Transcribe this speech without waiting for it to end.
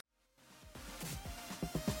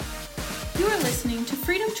You are listening to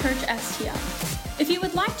Freedom Church STL. If you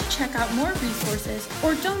would like to check out more resources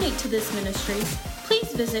or donate to this ministry,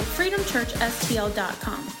 please visit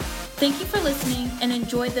freedomchurchstl.com. Thank you for listening and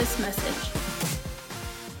enjoy this message.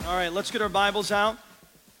 All right, let's get our Bibles out.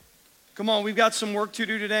 Come on, we've got some work to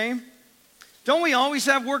do today. Don't we always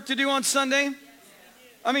have work to do on Sunday?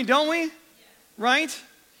 I mean, don't we? Right?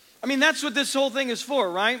 I mean, that's what this whole thing is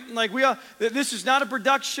for, right? Like this is not a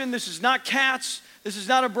production. This is not Cats. This is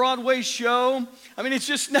not a Broadway show. I mean, it's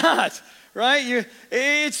just not, right?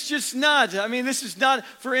 It's just not. I mean, this is not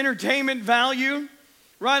for entertainment value,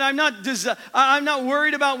 right? I'm not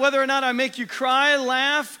worried about whether or not I make you cry,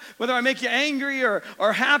 laugh, whether I make you angry or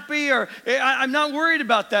happy. I'm not worried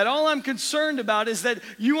about that. All I'm concerned about is that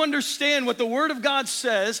you understand what the Word of God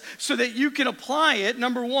says so that you can apply it,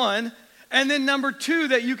 number one, and then number two,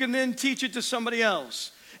 that you can then teach it to somebody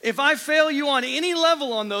else. If I fail you on any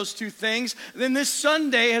level on those two things, then this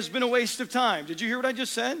Sunday has been a waste of time. Did you hear what I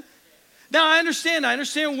just said? Now, I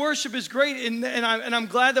understand worship is great, and I'm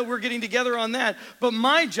glad that we're getting together on that. But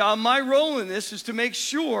my job, my role in this is to make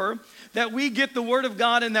sure that we get the Word of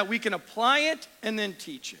God and that we can apply it and then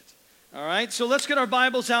teach it. All right, so let's get our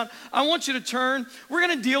Bibles out. I want you to turn. We're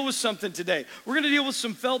going to deal with something today. We're going to deal with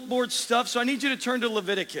some felt board stuff, so I need you to turn to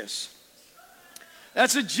Leviticus.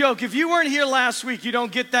 That's a joke. If you weren't here last week, you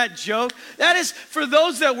don't get that joke. That is, for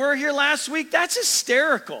those that were here last week, that's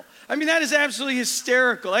hysterical. I mean, that is absolutely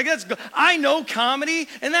hysterical. Like, I know comedy,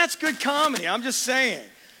 and that's good comedy. I'm just saying.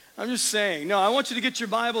 No, I want you to get your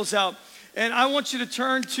Bibles out, and I want you to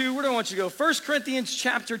turn to, where do I want you to go? 1 Corinthians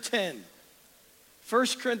chapter 10. 1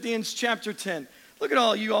 Corinthians chapter 10. Look at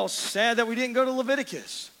all you all sad that we didn't go to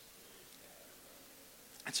Leviticus.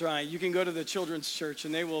 That's right. You can go to the children's church,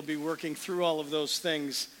 and they will be working through all of those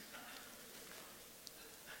things.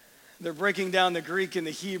 They're breaking down the Greek and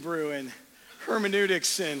the Hebrew and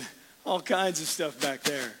hermeneutics and all kinds of stuff back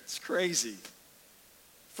there. It's crazy.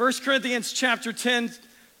 1 Corinthians chapter 10,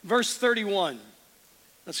 verse 31.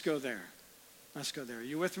 Let's go there. Are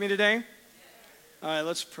you with me today? All right,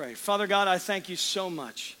 let's pray. Father God, I thank you so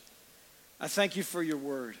much. I thank you for your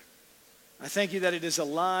word. I thank you that it is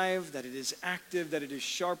alive, that it is active, that it is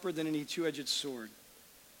sharper than any two-edged sword.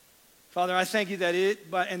 Father, I thank you that it,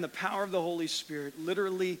 and the power of the Holy Spirit,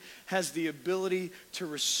 literally has the ability to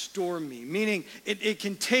restore me. Meaning, it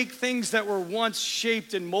can take things that were once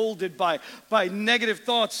shaped and molded by negative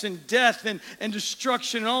thoughts and death and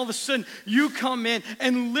destruction, and all of a sudden, you come in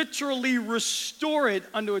and literally restore it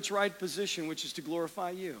unto its right position, which is to glorify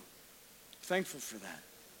you. I'm thankful for that.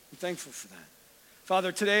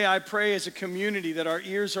 Father, today I pray as a community that our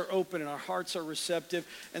ears are open and our hearts are receptive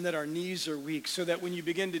and that our knees are weak, so that when you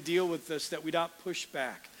begin to deal with us, that we not push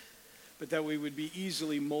back, but that we would be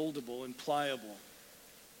easily moldable and pliable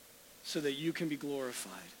so that you can be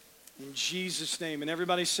glorified. In Jesus' name. And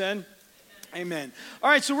everybody said, Amen. All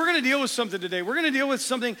right, so we're going to deal with something today. We're going to deal with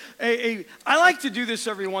something, I like to do this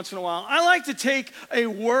every once in a while. I like to take a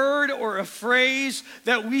word or a phrase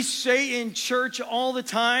that we say in church all the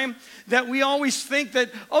time, that we always think that,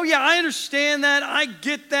 oh yeah, I understand that, I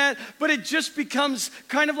get that, but it just becomes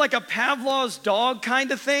kind of like a Pavlov's dog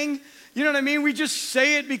kind of thing. You know what I mean? We just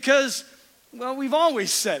say it because, well, we've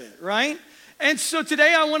always said it, right? And so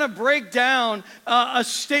today I want to break down a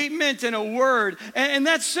statement and a word, and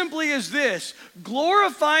that simply is this: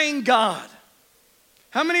 glorifying God.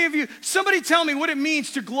 How many of you, somebody tell me what it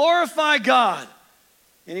means to glorify God?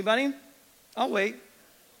 Anybody? I'll wait.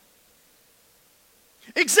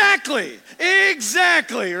 Exactly,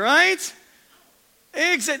 right?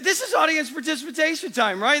 This is audience participation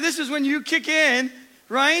time, right? This is when you kick in,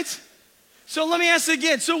 right? So let me ask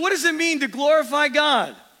again. So what does it mean to glorify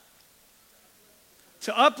God?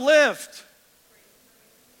 To uplift,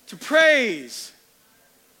 to praise,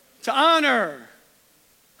 to honor,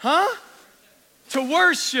 to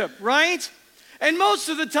worship, right? And most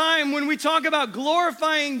of the time when we talk about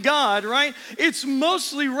glorifying God, right, it's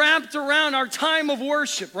mostly wrapped around our time of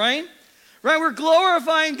worship, right? Right, we're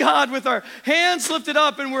glorifying God with our hands lifted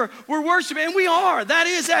up, and we're worshiping, and we are. That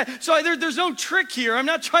is that. So there's no trick here. I'm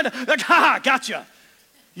not trying to, like, gotcha.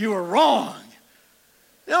 You were wrong.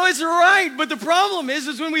 No, it's right, but the problem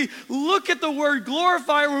is when we look at the word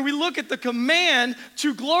glorify, when we look at the command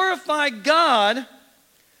to glorify God,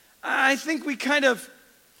 I think we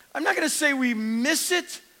I'm not going to say we miss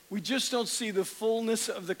it, we just don't see the fullness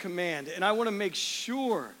of the command. And I want to make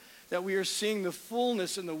sure that we are seeing the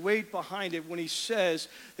fullness and the weight behind it when he says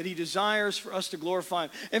that he desires for us to glorify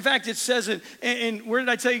him. In fact, it says in where did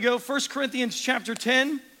I tell you to go? 1 Corinthians chapter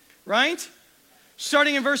 10, right?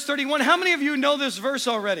 Starting in verse 31. How many of you know this verse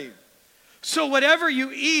already? So whatever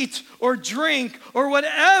you eat or drink or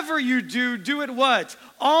whatever you do, do it what?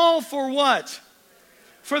 All for what?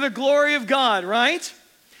 For the glory of God, right?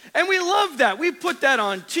 And we love that. We put that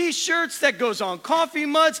on t-shirts, that goes on coffee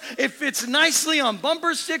mugs. It fits nicely on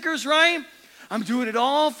bumper stickers, right? I'm doing it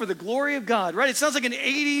all for the glory of God, right? It sounds like an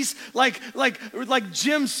 80s, like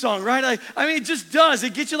gym song, right? I mean, it just does.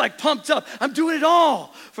 It gets you like pumped up. I'm doing it all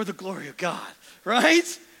for the glory of God,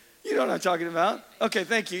 right? You know what I'm talking about. Okay,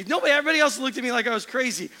 thank you. Everybody else looked at me like I was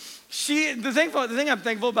crazy. The thing I'm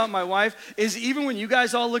thankful about my wife is even when you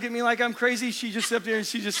guys all look at me like I'm crazy, she just sits up there and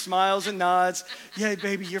she just smiles and nods. Yeah,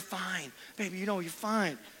 baby, you're fine. Baby, you're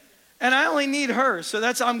fine. And I only need her, so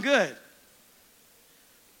I'm good.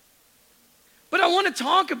 But I want to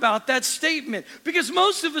talk about that statement because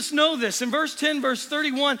most of us know this. In verse 10, verse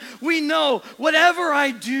 31, we know whatever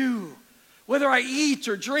I do, whether I eat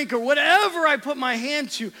or drink or whatever I put my hand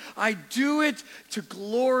to, I do it to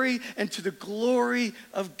glory and to the glory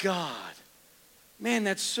of God. Man,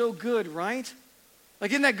 that's so good, right?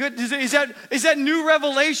 Like, isn't that good? Is that new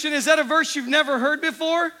revelation? Is that a verse you've never heard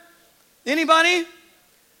before? Anybody?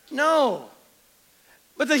 No.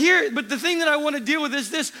 But the thing that I want to deal with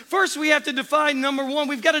is this. First, we have to define, number one,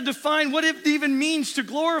 we've got to define what it even means to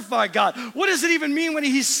glorify God. What does it even mean when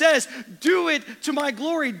he says, do it to my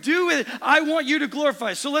glory, do it, I want you to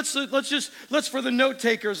glorify. So let's for the note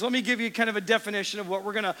takers, let me give you kind of a definition of what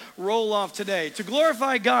we're going to roll off today. To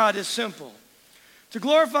glorify God is simple. To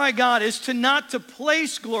glorify God is not to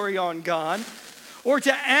place glory on God or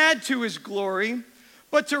to add to his glory,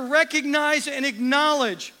 but to recognize and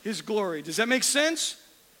acknowledge his glory. Does that make sense?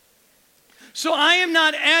 So I am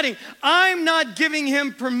not adding, I'm not giving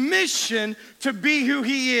him permission to be who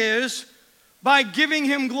he is by giving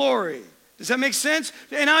him glory. Does that make sense?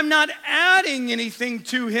 And I'm not adding anything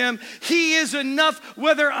to him. He is enough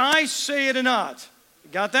whether I say it or not.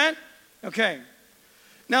 Got that? Okay.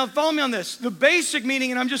 Now follow me on this. The basic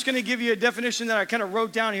meaning, and I'm just going to give you a definition that I kind of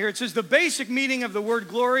wrote down here. It says the basic meaning of the word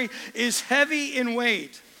glory is heavy in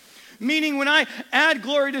weight. Meaning when I add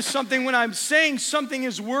glory to something, when I'm saying something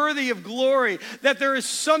is worthy of glory, that there is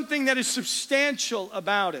something that is substantial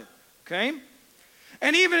about it, okay?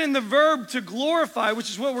 And even in the verb to glorify, which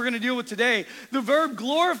is what we're going to deal with today, the verb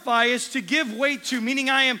glorify is to give weight to, meaning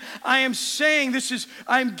I am saying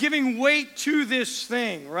I'm giving weight to this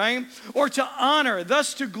thing, right? Or to honor.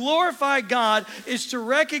 Thus, to glorify God is to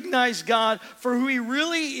recognize God for who he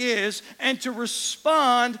really is and to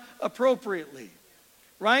respond appropriately.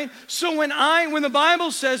 Right? So when the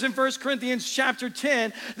Bible says in 1 Corinthians chapter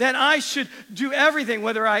 10 that I should do everything,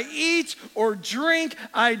 whether I eat or drink,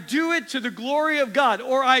 I do it to the glory of God,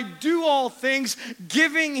 or I do all things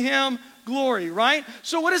giving him glory, right?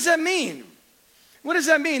 So what does that mean? What does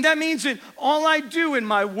that mean? That means that all I do in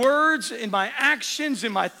my words, in my actions,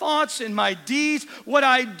 in my thoughts, in my deeds, what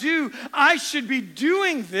I do, I should be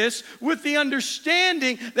doing this with the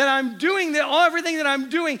understanding that I'm doing that. Everything that I'm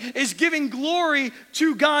doing is giving glory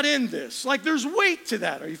to God in this. Like there's weight to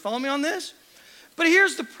that. Are you following me on this? But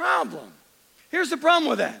here's the problem. Here's the problem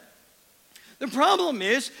with that. The problem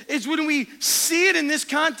is when we see it in this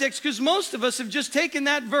context, because most of us have just taken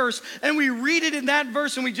that verse and we read it in that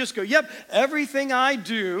verse and we just go, yep, everything I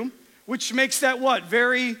do, which makes that what?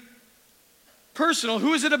 Very personal.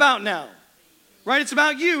 Who is it about now? Right? It's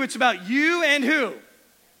about you. It's about you and who?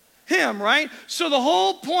 Him, right? So the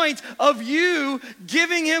whole point of you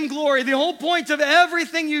giving him glory, the whole point of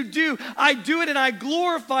everything you do, I do it and I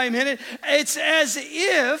glorify him in it. It's as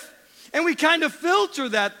if, and we kind of filter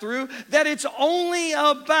that through, that it's only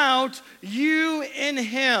about you and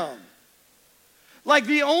him. Like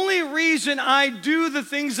the only reason I do the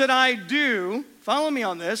things that I do, follow me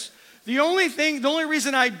on this, the only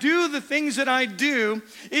reason I do the things that I do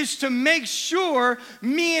is to make sure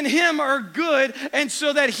me and him are good, and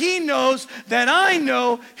so that he knows that I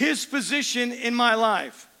know his position in my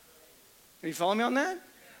life. Are you following me on that?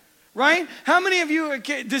 Right? How many of you,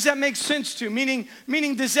 does that make sense to? Meaning,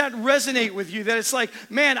 does that resonate with you? That it's like,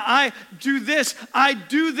 man, I do this,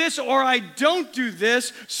 or I don't do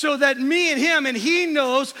this, so that me and him, and he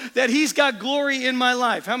knows that he's got glory in my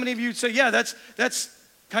life. How many of you say, yeah, that's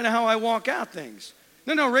kind of how I walk out things?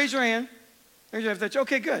 No, raise your hand. Raise your hand.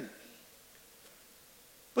 Okay, good.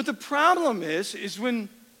 But the problem is when,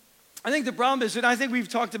 I think the problem is, and I think we've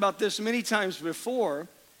talked about this many times before,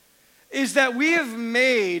 is that we have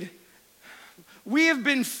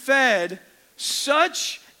been fed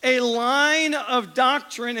such a line of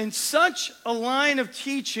doctrine and such a line of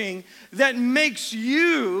teaching that makes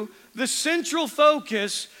you the central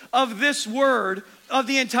focus of this word of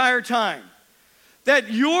the entire time. That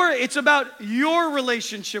it's about your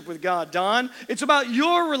relationship with God, Don. It's about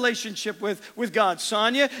your relationship with God,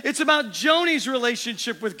 Sonia. It's about Joni's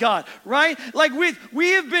relationship with God, right? Like we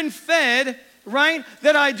have been fed, right?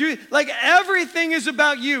 That I do, like everything is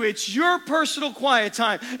about you. It's your personal quiet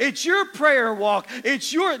time. It's your prayer walk.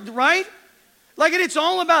 It's your, right? Like it's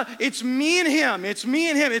all about, it's me and him. It's me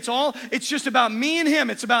and him. It's just about me and him.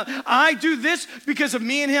 It's about, I do this because of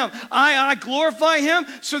me and him. I glorify him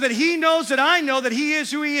so that he knows that I know that he is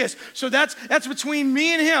who he is. So that's between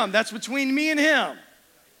me and him. That's between me and him.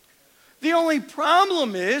 The only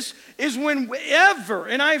problem is whenever,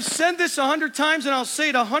 and I've said this 100 times and I'll say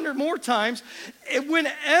it 100 more times,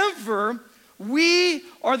 whenever we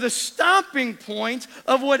are the stopping point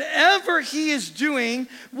of whatever he is doing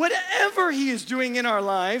in our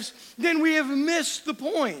lives, then we have missed the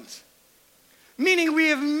point. Meaning we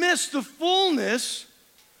have missed the fullness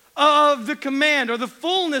of the command or the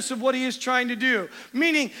fullness of what he is trying to do.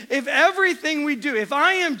 Meaning if everything we do, if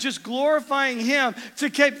I am just glorifying him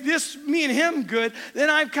to keep this, me and him good,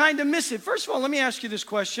 then I've kind of missed it. First of all, let me ask you this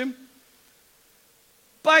question.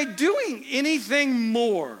 By doing anything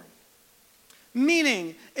more,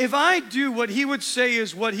 meaning, if I do what he would say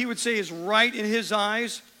is right in his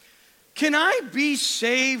eyes, can I be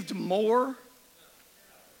saved more?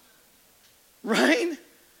 Right?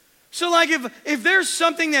 So like if there's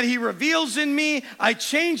something that he reveals in me, I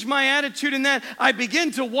change my attitude in that, I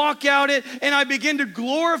begin to walk out it, and I begin to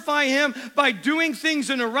glorify him by doing things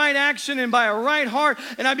in the right action and by a right heart,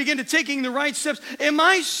 and I begin to taking the right steps. Am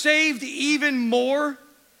I saved even more?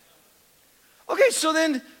 Okay, so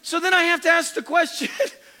then I have to ask the question.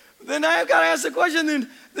 Then I've got to ask the question,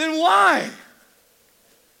 then why?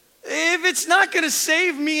 If it's not going to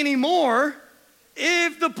save me anymore,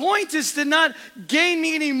 if the point is to not gain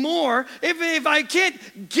me anymore, if I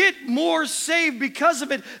can't get more saved because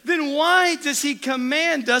of it, then why does he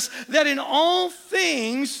command us that in all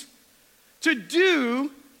things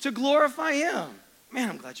to glorify him? Man,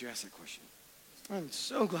 I'm glad you asked that question. I'm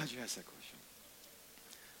so glad you asked that question.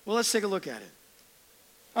 Well, let's take a look at it.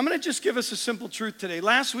 I'm going to just give us a simple truth today.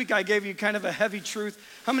 Last week I gave you kind of a heavy truth.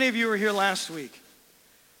 How many of you were here last week?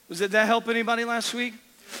 Did that help anybody last week?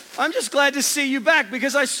 I'm just glad to see you back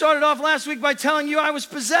because I started off last week by telling you I was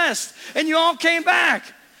possessed and you all came back.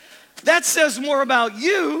 That says more about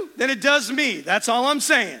you than it does me. That's all I'm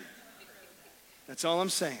saying. That's all I'm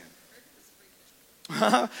saying.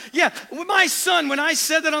 Yeah, my son, when I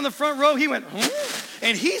said that on the front row, he went, huh?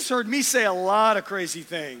 And he's heard me say a lot of crazy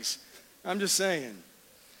things. I'm just saying.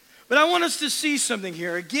 But I want us to see something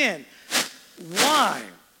here. Again, why?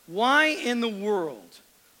 Why in the world?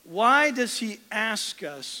 Why does he ask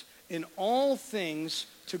us in all things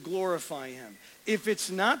to glorify him? If it's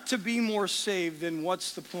not to be more saved, then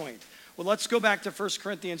what's the point? Well, let's go back to 1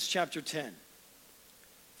 Corinthians chapter 10.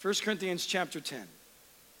 1 Corinthians chapter 10.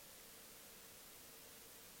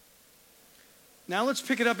 Now let's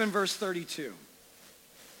pick it up in verse 32.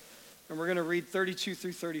 And we're going to read 32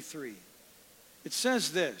 through 33. It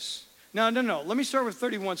says this. No. Let me start with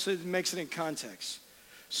 31 so it makes it in context.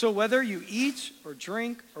 So whether you eat or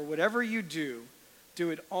drink or whatever you do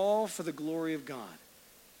it all for the glory of God.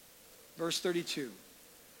 Verse 32.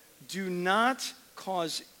 Do not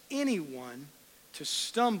cause anyone to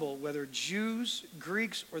stumble, whether Jews,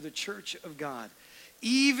 Greeks, or the church of God,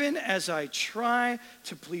 even as I try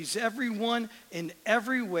to please everyone in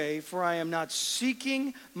every way, for I am not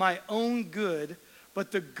seeking my own good,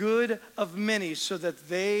 but the good of many, so that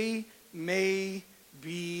they may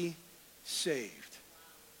be saved.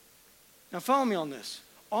 Now follow me on this.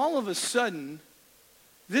 All of a sudden,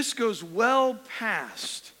 this goes well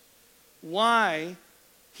past why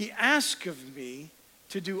he asked of me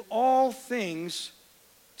to do all things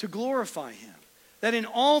to glorify him. That in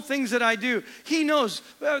all things that I do, he knows.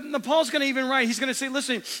 Paul's going to even write, he's going to say,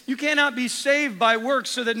 listen, you cannot be saved by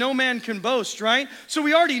works so that no man can boast, right? So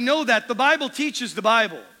we already know that. The Bible teaches the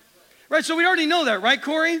Bible. Right, so we already know that, right,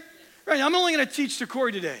 Corey? Right, I'm only going to teach to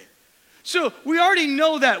Corey today. So we already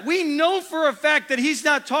know that. We know for a fact that he's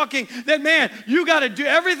not talking that, man, you got to do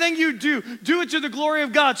everything you do it to the glory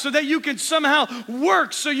of God so that you can somehow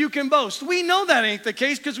work so you can boast. We know that ain't the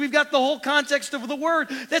case because we've got the whole context of the word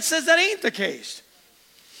that says that ain't the case.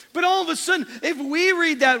 But all of a sudden, if we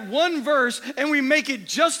read that one verse and we make it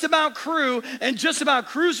just about Crew and just about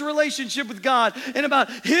Crew's relationship with God and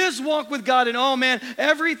about his walk with God and oh man,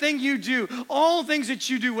 everything you do, all things that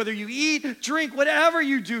you do, whether you eat, drink, whatever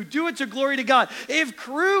you do it to glory to God. If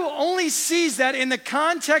Crew only sees that in the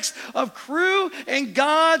context of Crew and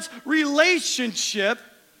God's relationship,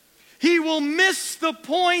 he will miss the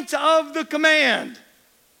point of the command.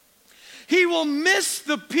 He will miss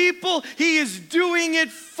the people he is doing it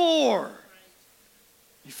for.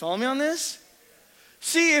 You follow me on this?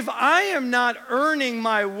 See, if I am not earning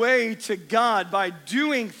my way to God by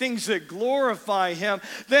doing things that glorify him,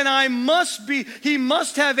 then he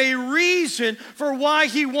must have a reason for why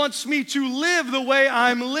he wants me to live the way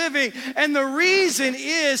I'm living. And the reason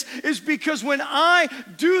is because when I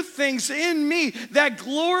do things in me that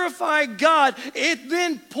glorify God, it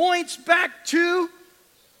then points back to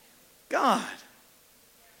God.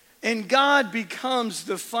 And God becomes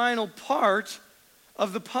the final part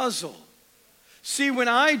of the puzzle. See, when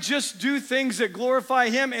I just do things that glorify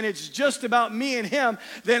him and it's just about me and him,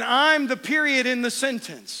 then I'm the period in the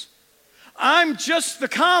sentence. I'm just the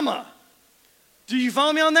comma. Do you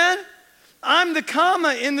follow me on that? I'm the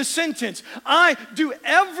comma in the sentence. I do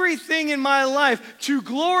everything in my life to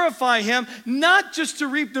glorify him, not just to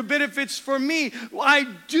reap the benefits for me. I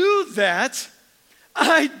do that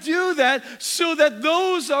so that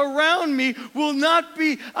those around me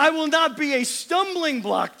I will not be a stumbling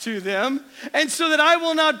block to them, and so that I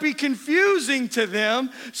will not be confusing to them,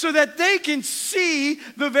 so that they can see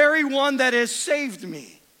the very one that has saved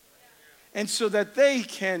me, and so that they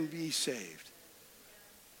can be saved.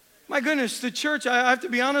 My goodness, the church, I have to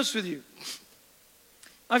be honest with you.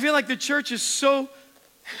 I feel like the church is so...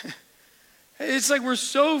 It's like we're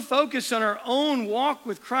so focused on our own walk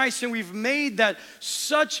with Christ, and we've made that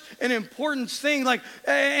such an important thing.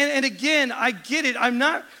 And again, I get it. I'm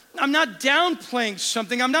not downplaying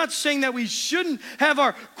something. I'm not saying that we shouldn't have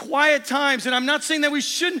our quiet times, and I'm not saying that we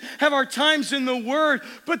shouldn't have our times in the Word,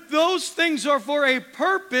 but those things are for a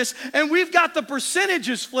purpose, and we've got the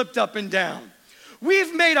percentages flipped up and down.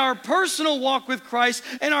 We've made our personal walk with Christ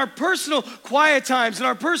and our personal quiet times and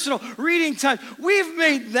our personal reading time, we've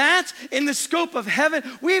made that in the scope of heaven.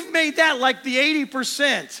 We've made that like the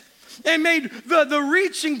 80% and made the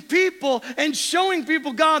reaching people and showing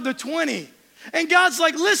people God the 20%. And God's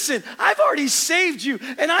like, listen, I've already saved you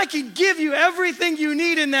and I can give you everything you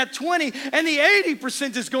need in that 20%, and the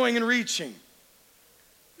 80% is going and reaching.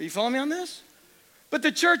 Are you following me on this? But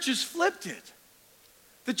the church has flipped it.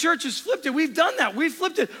 The church has flipped it. We've done that. We've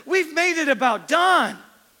flipped it. We've made it about Don.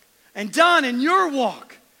 And Don and your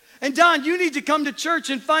walk. And Don, you need to come to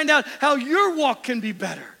church and find out how your walk can be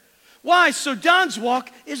better. Why? So Don's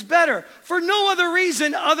walk is better. For no other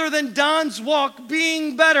reason other than Don's walk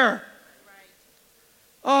being better.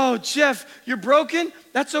 Oh, Jeff, you're broken?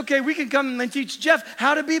 That's okay. We can come and teach Jeff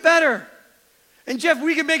how to be better. And Jeff,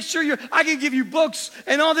 we can make sure I can give you books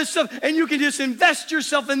and all this stuff, and you can just invest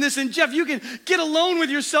yourself in this. And Jeff, you can get alone with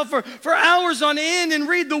yourself for hours on end and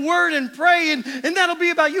read the Word and pray, and that'll be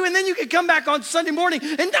about you. And then you can come back on Sunday morning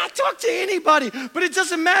and not talk to anybody. But it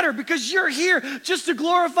doesn't matter because you're here just to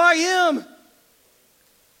glorify him.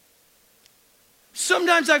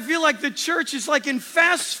 Sometimes I feel like the church is like in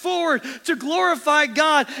fast forward to glorify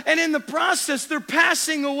God, and in the process they're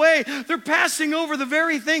passing away. They're passing over the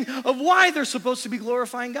very thing of why they're supposed to be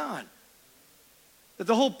glorifying God. That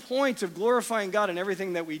the whole point of glorifying God in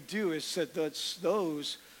everything that we do is that that's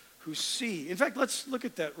those who see. In fact, let's look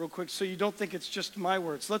at that real quick so you don't think it's just my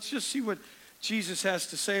words. Let's just see what Jesus has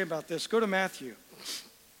to say about this. Go to Matthew.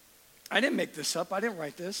 I didn't make this up. I didn't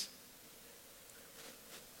write this.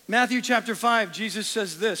 Matthew chapter 5, Jesus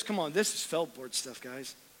says this. Come on, this is feltboard stuff,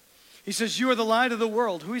 guys. He says, you are the light of the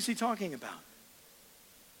world. Who is he talking about?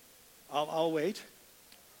 I'll wait.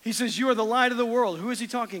 He says, you are the light of the world. Who is he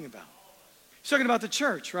talking about? He's talking about the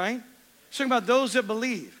church, right? He's talking about those that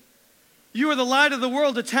believe. You are the light of the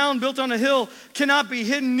world. A town built on a hill cannot be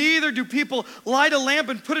hidden. Neither do people light a lamp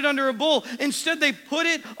and put it under a bowl. Instead, they put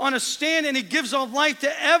it on a stand, and it gives off light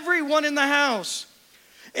to everyone in the house.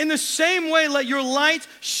 In the same way, let your light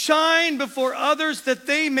shine before others that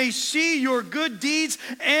they may see your good deeds,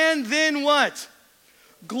 and then what?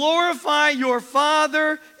 Glorify your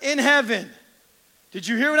Father in heaven. Did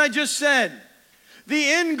you hear what I just said? The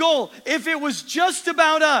end goal, if it was just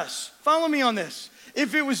about us, follow me on this.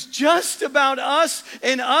 If it was just about us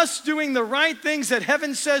and us doing the right things that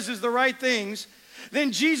heaven says is the right things,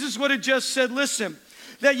 then Jesus would have just said, listen,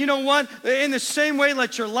 that you know what? In the same way,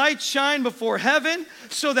 let your light shine before heaven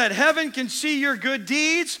so that heaven can see your good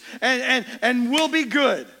deeds and will be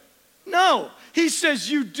good. No, he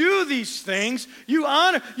says you do these things, you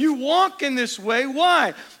honor, you walk in this way.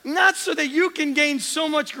 Why? Not so that you can gain so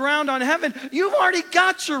much ground on heaven. You've already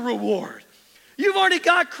got your reward. You've already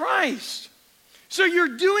got Christ. So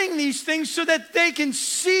you're doing these things so that they can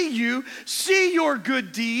see you, see your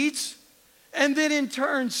good deeds, and then in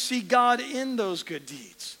turn see God in those good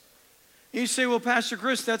deeds. And you say, well, Pastor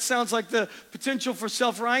Chris, that sounds like the potential for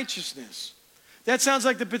self-righteousness. That sounds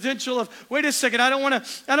like the potential of, wait a second, I don't want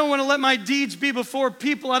to let my deeds be before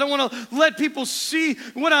people. I don't want to let people see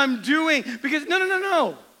what I'm doing. Because,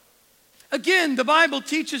 no. Again, the Bible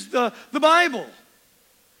teaches the Bible.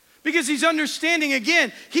 Because he's understanding,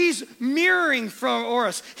 again, he's mirroring for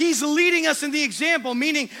us. He's leading us in the example,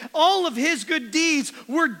 meaning all of his good deeds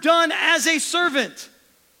were done as a servant.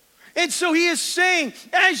 And so he is saying,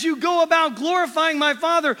 as you go about glorifying my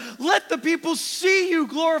Father, let the people see you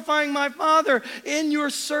glorifying my Father in your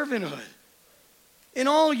servanthood. In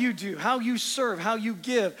all you do, how you serve, how you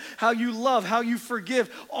give, how you love, how you forgive,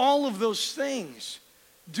 all of those things,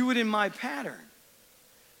 do it in my pattern.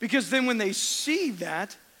 Because then when they see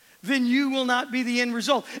that, then you will not be the end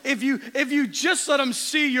result. If you just let them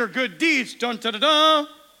see your good deeds, dun da da da,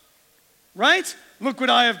 right? Look what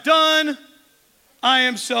I have done. I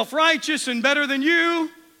am self-righteous and better than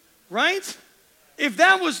you, right? If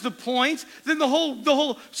that was the point, then the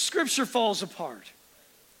whole scripture falls apart.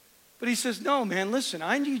 But he says, no, man, listen,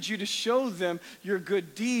 I need you to show them your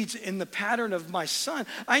good deeds in the pattern of my Son.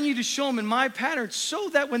 I need to show them in my pattern so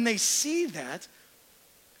that when they see that,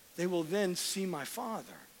 they will then see my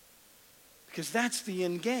Father. Because that's the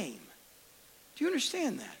end game. Do you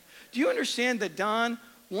understand that? Do you understand that, Don,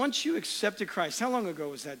 once you accepted Christ, how long ago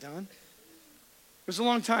was that, Don? It was a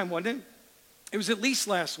long time, wasn't it? It was at least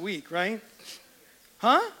last week, right?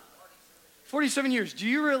 Huh? 47 years. Do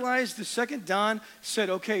you realize the second Don said,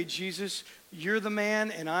 okay, Jesus, you're the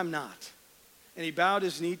man and I'm not. And he bowed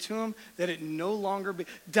his knee to him, that it no longer be.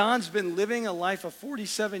 Don's been living a life of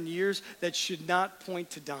 47 years that should not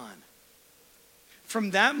point to Don.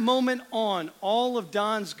 From that moment on, all of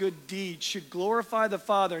Don's good deeds should glorify the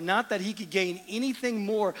Father, not that he could gain anything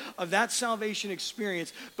more of that salvation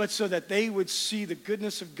experience, but so that they would see the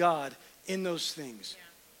goodness of God in those things. Yeah.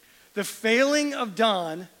 The failing of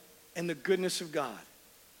Don and the goodness of God.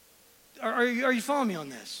 Are you following me on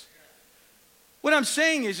this? What I'm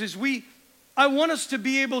saying is I want us to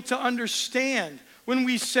be able to understand when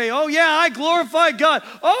we say, oh yeah, I glorify God.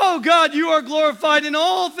 Oh God, you are glorified in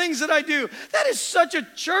all things that I do. That is such a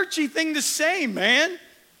churchy thing to say, man.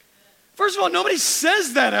 First of all, nobody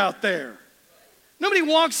says that out there. Nobody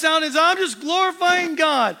walks out and says, I'm just glorifying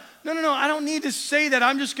God. No, I don't need to say that.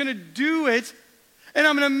 I'm just going to do it. And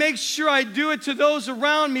I'm going to make sure I do it to those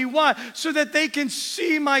around me. Why? So that they can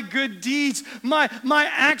see my good deeds, my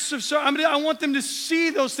acts of service. I want them to see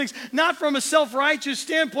those things, not from a self-righteous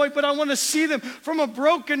standpoint, but I want to see them from a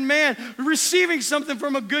broken man receiving something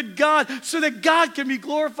from a good God so that God can be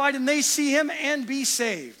glorified and they see him and be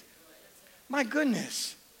saved. My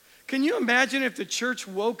goodness. Can you imagine if the church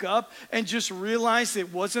woke up and just realized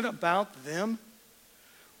it wasn't about them?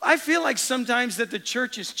 I feel like sometimes that the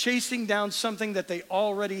church is chasing down something that they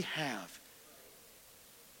already have.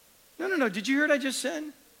 No. Did you hear what I just said?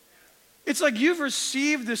 It's like you've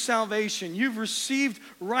received the salvation. You've received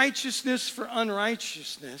righteousness for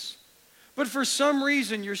unrighteousness. But for some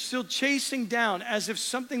reason, you're still chasing down as if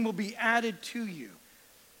something will be added to you.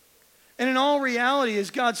 And in all reality, is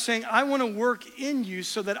God saying, I want to work in you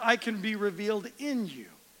so that I can be revealed in you.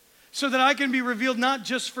 So that I can be revealed not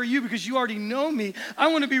just for you because you already know me. I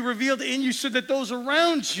want to be revealed in you so that those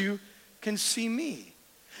around you can see me.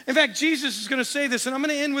 In fact, Jesus is going to say this, and I'm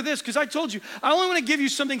going to end with this because I told you, I only want to give you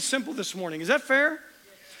something simple this morning. Is that fair?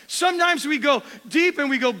 Sometimes we go deep and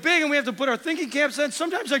we go big and we have to put our thinking caps on.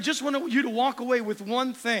 Sometimes I just want you to walk away with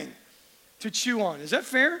one thing to chew on. Is that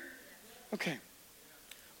fair? Okay.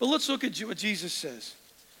 But let's look at what Jesus says.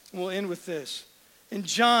 And we'll end with this. In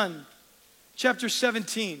John chapter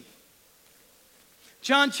 17.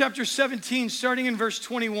 John chapter 17, starting in verse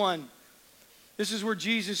 21. This is where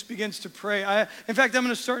Jesus begins to pray. In fact, I'm going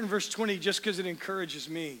to start in verse 20 just because it encourages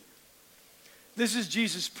me. This is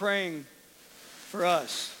Jesus praying for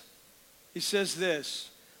us. He says this,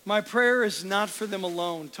 my prayer is not for them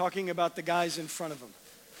alone, talking about the guys in front of him.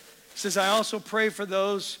 He says, I also pray for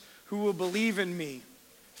those who will believe in me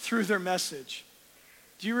through their message.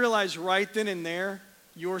 Do you realize right then and there,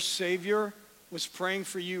 your Savior was praying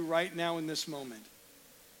for you right now in this moment?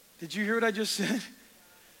 Did you hear what I just said?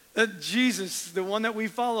 That Jesus, the one that we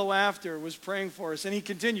follow after, was praying for us. And he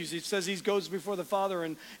continues. He says he goes before the Father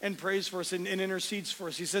and prays for us and intercedes for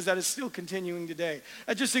us. He says that is still continuing today.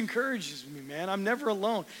 That just encourages me, man. I'm never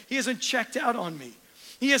alone. He hasn't checked out on me.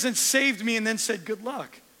 He hasn't saved me and then said, good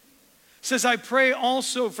luck. Says, I pray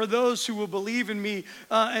also for those who will believe in me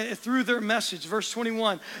through their message. Verse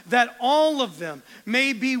 21, that all of them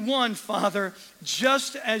may be one, Father,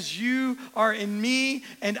 just as you are in me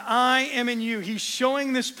and I am in you. He's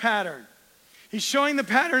showing this pattern. He's showing the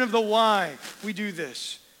pattern of the why we do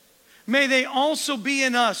this. may they also be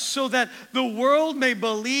in us, so that the world may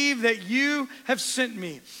believe that you have sent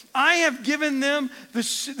me. I have given them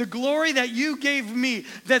the glory that you gave me,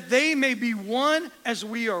 that they may be one as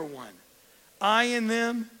we are one. I in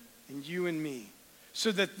them and you in me,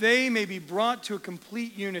 so that they may be brought to a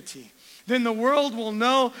complete unity. Then the world will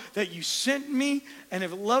know that you sent me and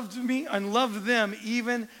have loved me and loved them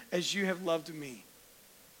even as you have loved me.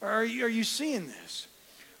 Are you seeing this?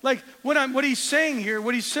 Like what he's saying here,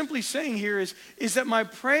 what he's simply saying here is that my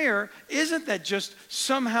prayer isn't that just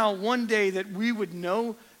somehow one day that we would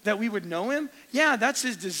know him. Yeah, that's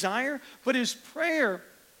his desire, but his prayer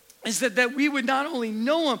is that we would not only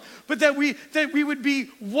know him, but that we would be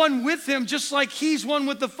one with him, just like he's one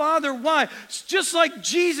with the Father. Why? Just like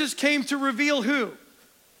Jesus came to reveal who?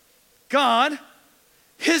 God.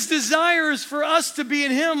 His desire is for us to be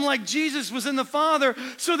in him like Jesus was in the Father,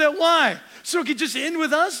 so that why? So it could just end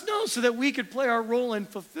with us? No, so that we could play our role in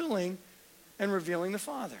fulfilling and revealing the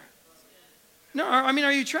Father. No, I mean,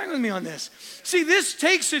 are you tracking with me on this? See, this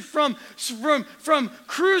takes it from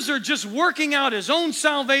Cruiser just working out his own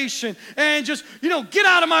salvation and just, get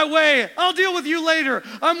out of my way. I'll deal with you later.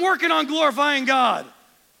 I'm working on glorifying God.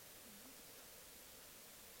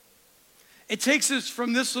 It takes us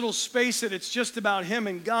from this little space that it's just about him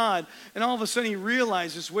and God, and all of a sudden he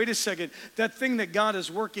realizes, wait a second, that thing that God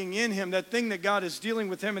is working in him, that thing that God is dealing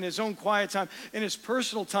with him in his own quiet time, in his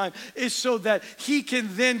personal time, is so that he can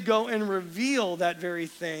then go and reveal that very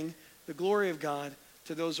thing, the glory of God,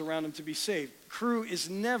 to those around him to be saved. Crew is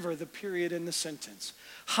never the period in the sentence.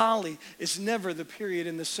 Holly is never the period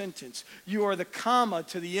in the sentence. You are the comma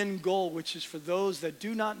to the end goal, which is for those that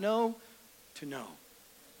do not know to know.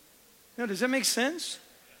 Now, does that make sense?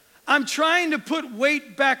 I'm trying to put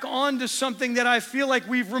weight back onto something that I feel like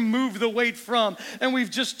we've removed the weight from, and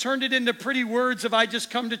we've just turned it into pretty words of I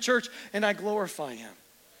just come to church and I glorify him.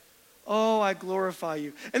 Oh, I glorify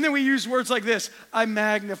you. And then we use words like this, I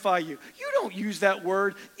magnify you. You don't use that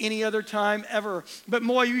word any other time ever. But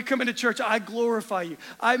boy, you come into church, I glorify you.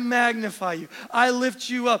 I magnify you. I lift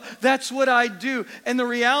you up. That's what I do. And the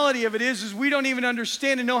reality of it is we don't even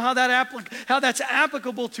understand and know how that's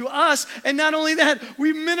applicable to us. And not only that,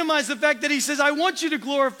 we minimize the fact that he says, I want you to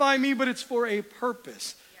glorify me, but it's for a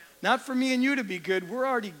purpose. Yeah. Not for me and you to be good. We're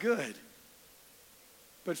already good.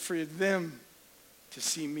 But for them to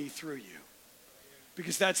see me through you.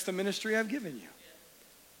 Because that's the ministry I've given you.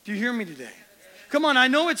 Do you hear me today? Come on, I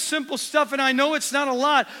know it's simple stuff and I know it's not a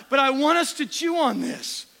lot, but I want us to chew on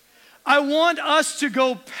this. I want us to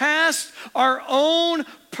go past our own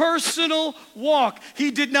personal walk. He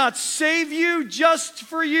did not save you just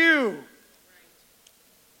for you.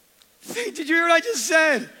 Did you hear what I just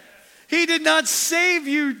said? He did not save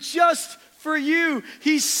you just for you.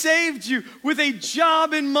 He saved you with a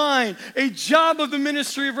job in mind, a job of the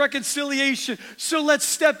ministry of reconciliation. So let's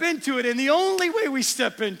step into it. And the only way we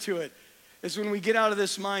step into it is when we get out of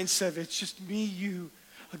this mindset, it's just me, you,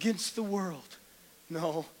 against the world.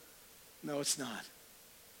 No, it's not.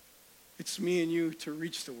 It's me and you to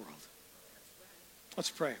reach the world. Let's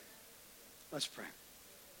pray. Let's pray.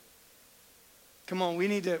 Come on,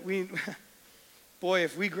 boy,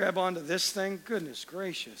 if we grab onto this thing, goodness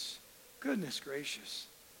gracious. Goodness gracious.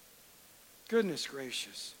 Goodness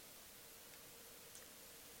gracious.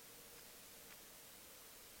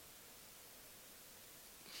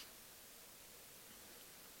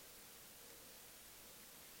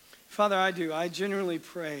 Father, I genuinely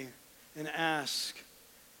pray and ask.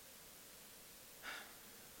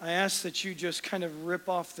 I ask that you just kind of rip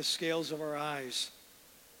off the scales of our eyes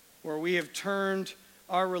where we have turned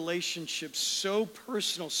our relationships so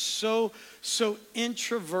personal, so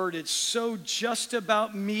introverted, so just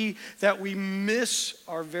about me that we miss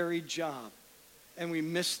our very job and we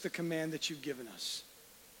miss the command that you've given us.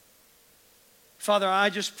 Father, I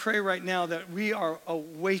just pray right now that we are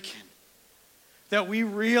awakened, that we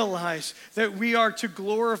realize that we are to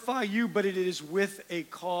glorify you, but it is with a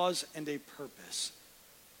cause and a purpose.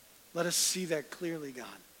 Let us see that clearly, God.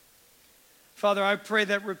 Father, I pray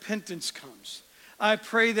that repentance comes. I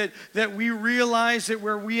pray that we realize that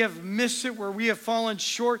where we have missed it, where we have fallen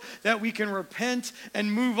short, that we can repent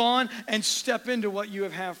and move on and step into what you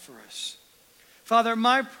have for us. Father,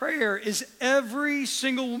 my prayer is every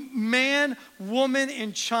single man, woman,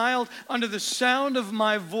 and child under the sound of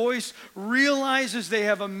my voice realizes they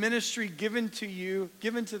have a ministry given to you,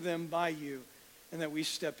 given to them by you, and that we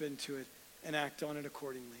step into it and act on it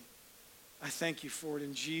accordingly. I thank you for it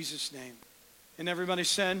in Jesus' name. And everybody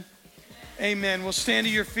said, amen. Well, stand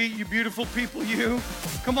to your feet, you beautiful people, you.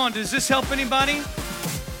 Come on, does this help anybody?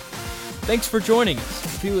 Thanks for joining us.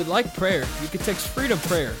 If you would like prayer, you can text Freedom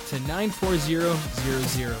Prayer to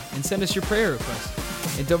 94000 and send us your prayer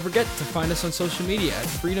request. And don't forget to find us on social media at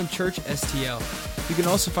Freedom Church STL. You can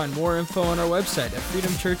also find more info on our website at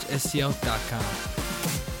freedomchurchstl.com.